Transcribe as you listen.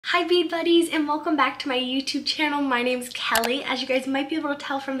Hi bead buddies, and welcome back to my YouTube channel. My name's Kelly. As you guys might be able to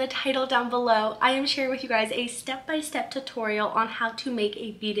tell from the title down below, I am sharing with you guys a step-by-step tutorial on how to make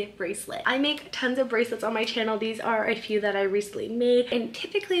a beaded bracelet. I make tons of bracelets on my channel. These are a few that I recently made, and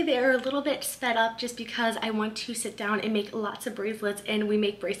typically they are a little bit sped up just because I want to sit down and make lots of bracelets, and we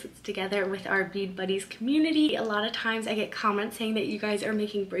make bracelets together with our bead buddies community. A lot of times I get comments saying that you guys are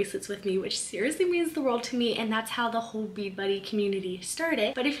making bracelets with me, which seriously means the world to me, and that's how the whole bead buddy community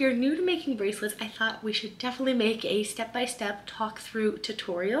started. But if you're new to making bracelets, I thought we should definitely make a step-by-step talk through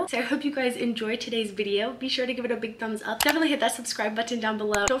tutorial. So I hope you guys enjoyed today's video. Be sure to give it a big thumbs up. Definitely hit that subscribe button down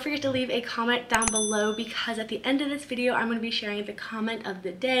below. Don't forget to leave a comment down below because at the end of this video, I'm going to be sharing the comment of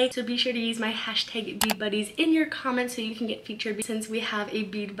the day. So be sure to use my hashtag bead buddies in your comments so you can get featured since we have a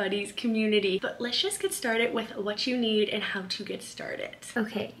bead buddies community. But let's just get started with what you need and how to get started.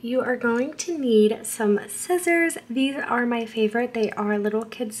 Okay, you are going to need some scissors. These are my favorite. They are little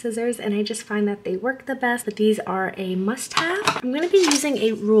kid scissors and I just find that they work the best, but these are a must-have. I'm going to be using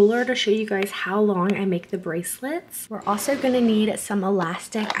a ruler to show you guys how long I make the bracelets. We're also going to need some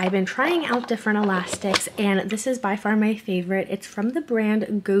elastic. I've been trying out different elastics and this is by far my favorite. It's from the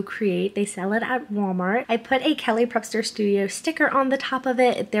brand Go Create. They sell it at Walmart. I put a KellyPrepsterStudio sticker on the top of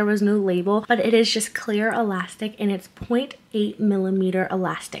it. There was no label, but it is just clear elastic and it's 0.8mm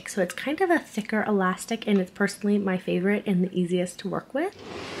elastic. So it's kind of a thicker elastic and it's personally my favorite and the easiest to work with.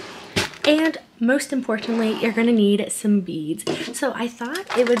 And most importantly, you're gonna need some beads. So I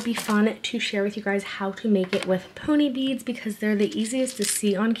thought it would be fun to share with you guys how to make it with pony beads because they're the easiest to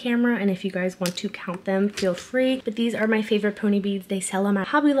see on camera, and if you guys want to count them, feel free. But these are my favorite pony beads. They sell them at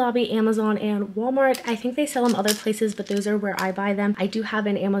Hobby Lobby, Amazon, and Walmart. I think they sell them other places, but those are where I buy them. I do have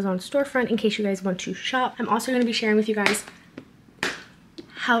an Amazon storefront in case you guys want to shop. I'm also gonna be sharing with you guys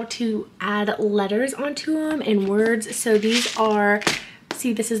how to add letters onto them and words. So these are,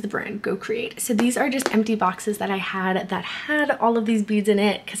 see, this is the brand Go Create. So these are just empty boxes that I had that had all of these beads in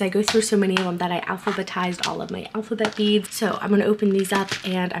it because I go through so many of them that I alphabetized all of my alphabet beads. So I'm gonna open these up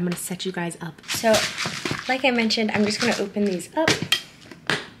and I'm gonna set you guys up. So like I mentioned, I'm just gonna open these up.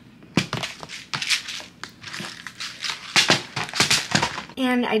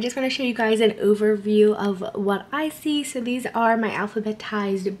 And I just want to show you guys an overview of what I see. So these are my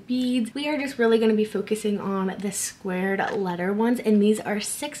alphabetized beads. We are just really going to be focusing on the squared letter ones. And these are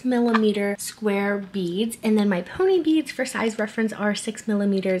 6mm square beads. And then my pony beads for size reference are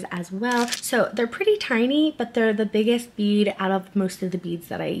 6mm as well. So they're pretty tiny, but they're the biggest bead out of most of the beads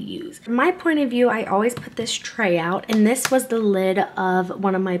that I use. From my point of view, I always put this tray out. And this was the lid of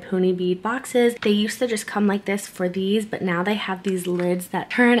one of my pony bead boxes. They used to just come like this for these, but now they have these lids that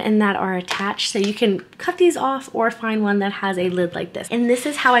turn and that are attached, so you can cut these off or find one that has a lid like this. And this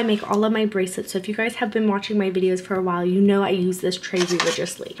is how I make all of my bracelets. So if you guys have been watching my videos for a while, you know I use this tray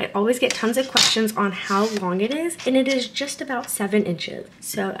religiously. I always get tons of questions on how long it is, and it is just about 7 inches.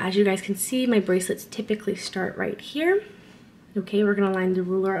 So as you guys can see, my bracelets typically start right here. Okay, we're gonna line the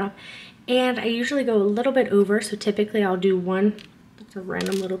ruler up, and I usually go a little bit over, so typically I'll do one, it's a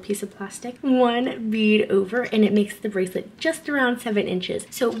random little piece of plastic, one bead over, and it makes the bracelet just around 7 inches.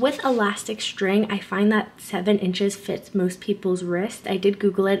 So with elastic string, I find that 7 inches fits most people's wrist. I did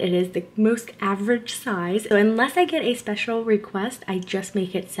Google it. It is the most average size. So unless I get a special request, I just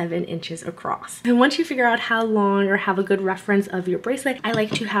make it 7 inches across. And once you figure out how long or have a good reference of your bracelet, I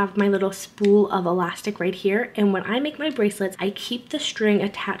like to have my little spool of elastic right here. And when I make my bracelets, I keep the string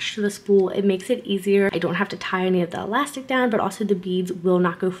attached to the spool. It makes it easier. I don't have to tie any of the elastic down, but also the beads will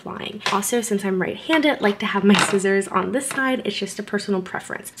not go flying. Also, since I'm right-handed, I like to have my scissors on this side. It's just a personal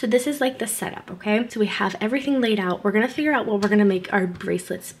preference. So this is like the setup, okay? So we have everything laid out. We're gonna figure out what we're gonna make our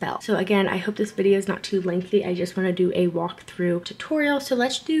bracelet spell. So again, I hope this video is not too lengthy. I just wanna do a walkthrough tutorial. So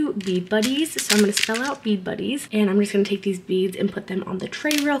let's do bead buddies. So I'm gonna spell out bead buddies, and I'm just gonna take these beads and put them on the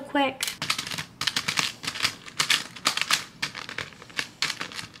tray real quick.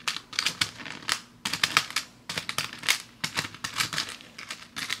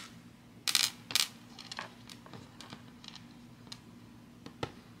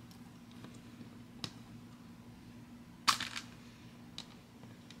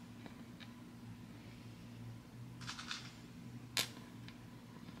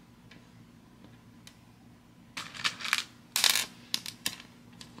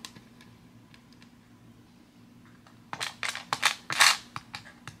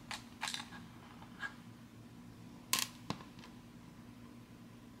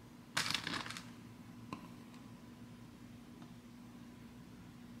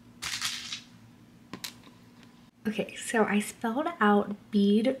 Okay, so I spelled out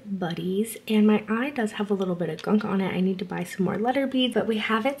bead buddies, and my eye does have a little bit of gunk on it. I need to buy some more letter beads, but we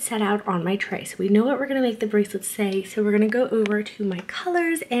have it set out on my tray. So we know what we're gonna make the bracelets say. So we're gonna go over to my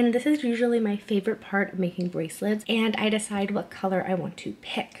colors, and this is usually my favorite part of making bracelets, and I decide what color I want to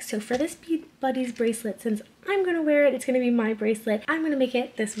pick. So for this bead buddies bracelet, since I'm gonna wear it, it's gonna be my bracelet, I'm gonna make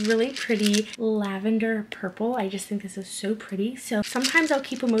it this really pretty lavender purple. I just think this is so pretty. So sometimes I'll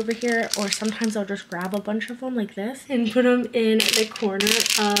keep them over here, or sometimes I'll just grab a bunch of them like this and put them in the corner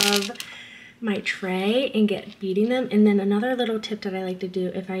of my tray and get beading them. And then another little tip that I like to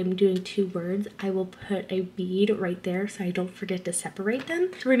do, if I'm doing 2 words, I will put a bead right there so I don't forget to separate them.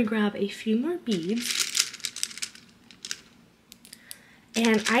 So we're gonna grab a few more beads.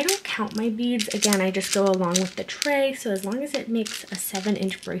 And I don't count my beads. Again, I just go along with the tray. So as long as it makes a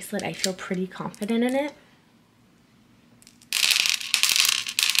 7-inch bracelet, I feel pretty confident in it.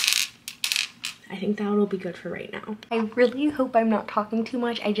 I think that will be good for right now. I really hope I'm not talking too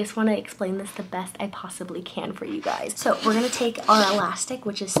much. I just want to explain this the best I possibly can for you guys. So we're going to take our elastic,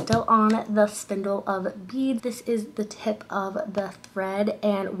 which is still on the spindle of beads. This is the tip of the thread,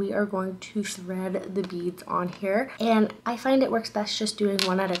 and we are going to thread the beads on here. And I find it works best just doing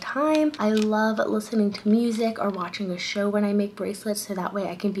one at a time. I love listening to music or watching a show when I make bracelets, so that way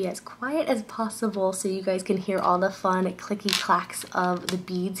I can be as quiet as possible so you guys can hear all the fun clicky clacks of the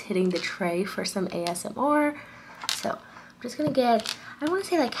beads hitting the tray for some ASMR. So I'm just gonna get, I want to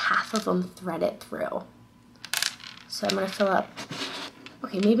say like half of them threaded through. So I'm gonna fill up,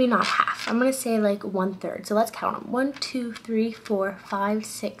 okay, maybe not half. I'm gonna say like 1/3. So let's count them. 1, 2, 3, 4, 5,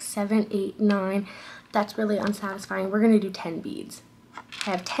 6, 7, 8, 9. That's really unsatisfying. We're gonna do 10 beads. I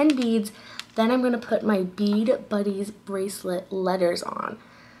have 10 beads. Then I'm gonna put my Bead Buddies bracelet letters on.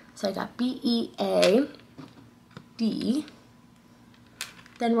 So I got B-E-A-D.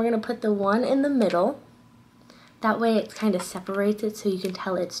 Then we're going to put the 1 in the middle. That way it kind of separates it so you can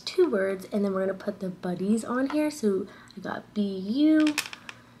tell it's 2 words. And then we're going to put the buddies on here. So I got B-U-D-D-I-E.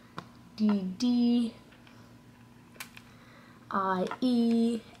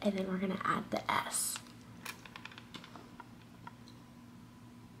 And then we're going to add the S.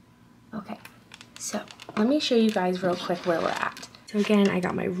 Okay, so let me show you guys real quick where we're at. So again, I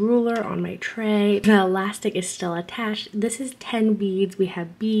got my ruler on my tray. The elastic is still attached. This is 10 beads. We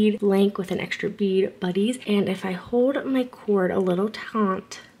have bead, blank with an extra bead, buddies. And if I hold my cord a little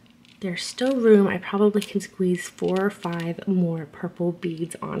taut, there's still room. I probably can squeeze 4 or 5 more purple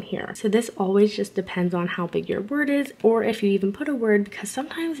beads on here. So this always just depends on how big your word is, or if you even put a word, because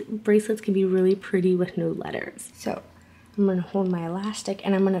sometimes bracelets can be really pretty with no letters. So I'm gonna hold my elastic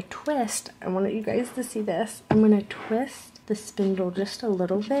and I'm gonna twist. I want you guys to see this. I'm gonna twist the spindle just a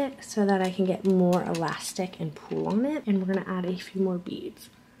little bit so that I can get more elastic and pull on it. And we're gonna add a few more beads.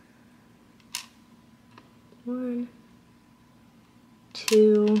 1,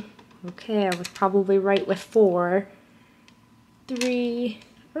 2, okay, I was probably right with 4, 3,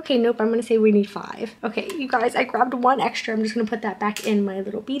 okay, nope, I'm gonna say we need 5. Okay, you guys, I grabbed 1 extra. I'm just gonna put that back in my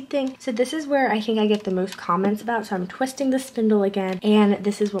little bead thing. So this is where I think I get the most comments about. So I'm twisting the spindle again, and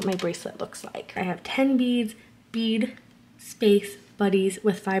this is what my bracelet looks like. I have 10 beads, bead, space, buddies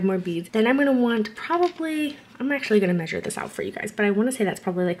with 5 more beads. Then I'm gonna want probably, I'm actually gonna measure this out for you guys, but I wanna say that's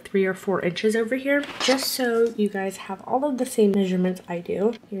probably like 3 or 4 inches over here, just so you guys have all of the same measurements I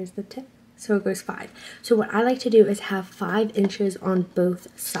do. Here's the tip. So it goes 5. So what I like to do is have 5 inches on both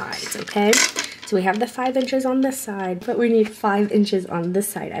sides, okay? So we have the 5 inches on this side, but we need 5 inches on this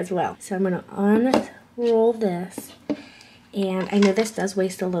side as well. So I'm gonna unroll this. And I know this does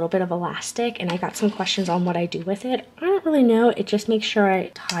waste a little bit of elastic, and I got some questions on what I do with it. I don't really know. It just makes sure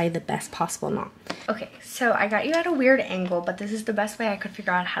I tie the best possible knot. Okay, so I got you at a weird angle, but this is the best way I could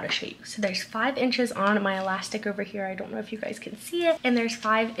figure out how to show you. So there's 5 inches on my elastic over here. I don't know if you guys can see it. And there's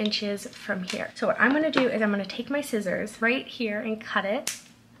 5 inches from here. So what I'm gonna do is I'm gonna take my scissors right here and cut it,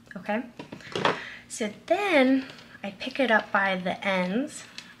 okay? So then I pick it up by the ends.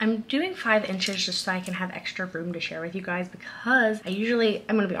 I'm doing 5 inches just so I can have extra room to share with you guys, because I'm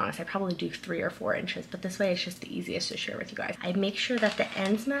gonna be honest, I probably do 3 or 4 inches, but this way it's just the easiest to share with you guys. I make sure that the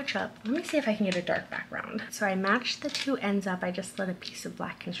ends match up. Let me see if I can get a dark background. So I matched the 2 ends up. I just lit a piece of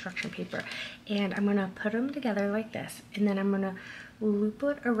black construction paper, and I'm gonna put them together like this, and then I'm gonna loop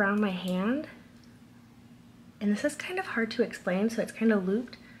it around my hand. And this is kind of hard to explain, so it's kind of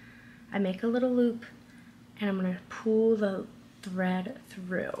looped. I make a little loop, and I'm gonna pull the thread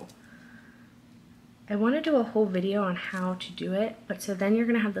through. I want to do a whole video on how to do it, but so then you're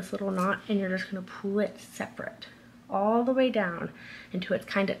going to have this little knot and you're just going to pull it separate all the way down until it's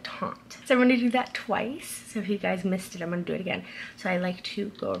kind of taut. So I'm going to do that twice. So if you guys missed it, I'm going to do it again. So I like to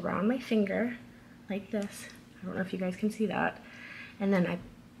go around my finger like this. I don't know if you guys can see that. And then I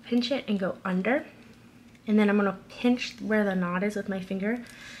pinch it and go under. And then I'm gonna pinch where the knot is with my finger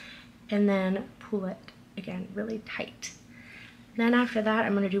and then pull it again really tight. Then after that,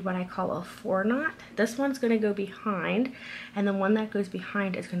 I'm gonna do what I call a 4 knot. This one's gonna go behind, and the one that goes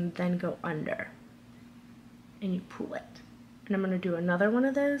behind is gonna then go under. And you pull it. And I'm gonna do another one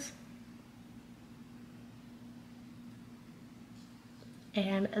of those.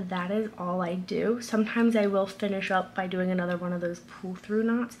 And that is all I do. Sometimes I will finish up by doing another one of those pull through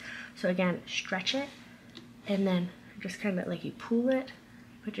knots. So again, stretch it, and then just kind of like you pull it,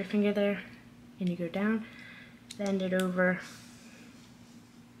 put your finger there, and you go down, bend it over,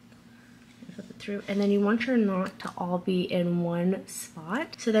 flip it through, and then you want your knot to all be in one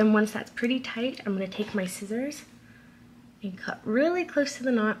spot. So then once that's pretty tight, I'm gonna take my scissors and cut really close to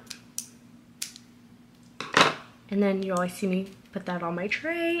the knot. And then you always see me put that on my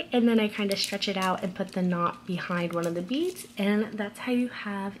tray, and then I kind of stretch it out and put the knot behind one of the beads, and that's how you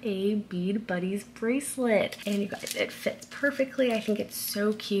have a Bead Buddies bracelet. And you guys, it fits perfectly. I think it's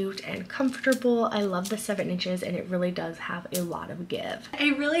so cute and comfortable. I love the 7 inches, and it really does have a lot of give.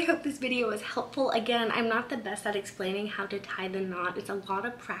 I really hope this video was helpful. Again, I'm not the best at explaining how to tie the knot. It's a lot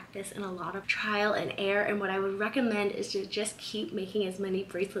of practice and a lot of trial and error, and what I would recommend is to just keep making as many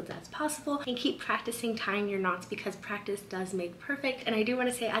bracelets as possible and keep practicing tying your knots, because practice does make perfect. And I do want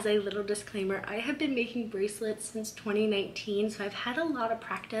to say, as a little disclaimer, I have been making bracelets since 2019, so I've had a lot of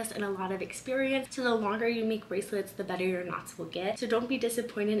practice and a lot of experience. So the longer you make bracelets, the better your knots will get. So don't be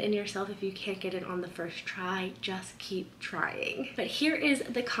disappointed in yourself if you can't get it on the first try. Just keep trying. But here is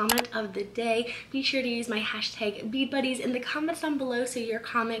the comment of the day. Be sure to use my hashtag BeadBuddies in the comments down below so your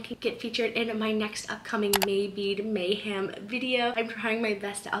comment can get featured in my next upcoming May Bead Mayhem video. I'm trying my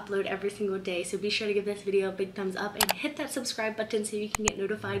best to upload every single day, so be sure to give this video a big thumbs up and hit that subscribe button so you can get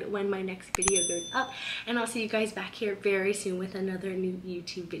notified when my next video goes up. And I'll see you guys back here very soon with another new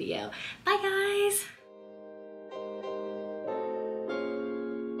YouTube video. Bye guys!